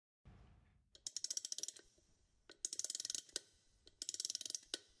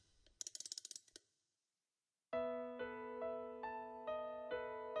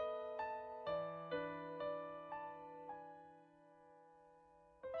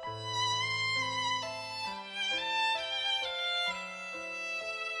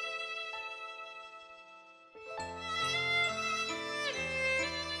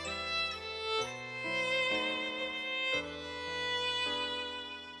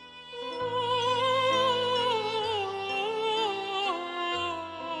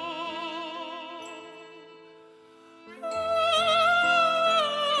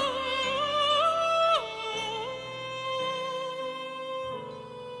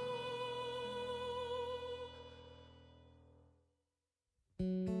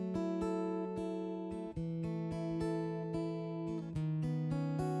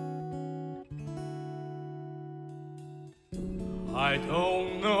I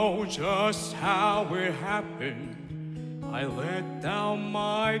don't know just how it happened. I let down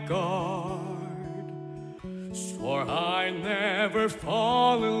my guard. Swore I'd never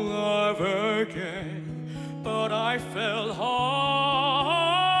fall in love again, but I fell hard.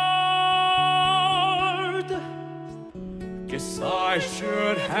 Guess I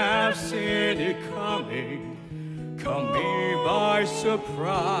should have seen it coming, caught me by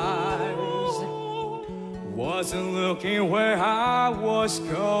surprise. Wasn't looking where I was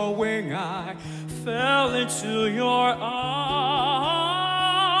going, I fell into your eyes.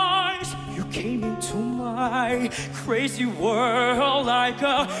 You came into my crazy world like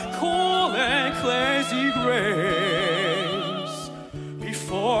a cool and crazy grace.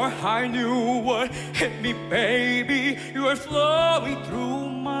 Before I knew what hit me, baby, you were flowing through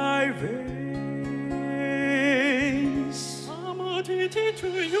my veins. I'm addicted to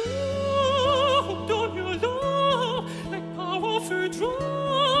you, hooked on your love, like powerful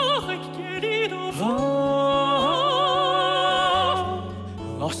drug, I can't get it off.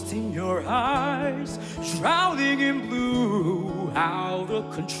 Lost in your eyes, drowning in blue, out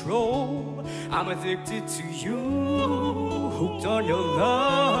of control. I'm addicted to you, hooked on your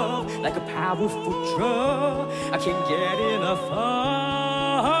love, like a powerful drug, I can't get enough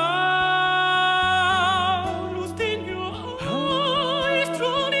of. Lost in your eyes,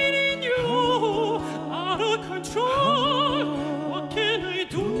 drowning in you, out of control. What can I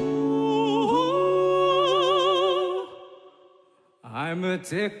do? I'm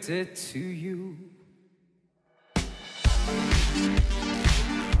addicted to you.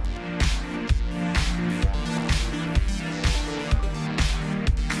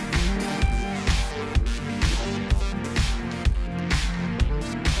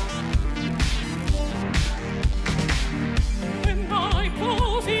 When I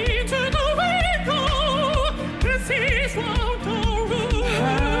close into the window, this is what the room.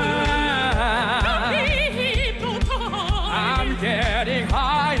 I'm getting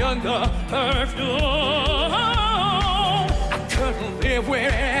high on the perfume. I couldn't live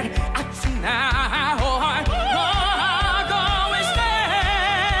with it up to now. I'm going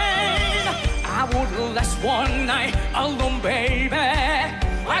insane. I wouldn't last one night alone, baby.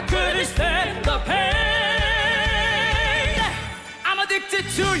 I couldn't stand the pain. I'm addicted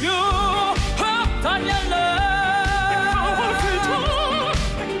to you, hooked on your love.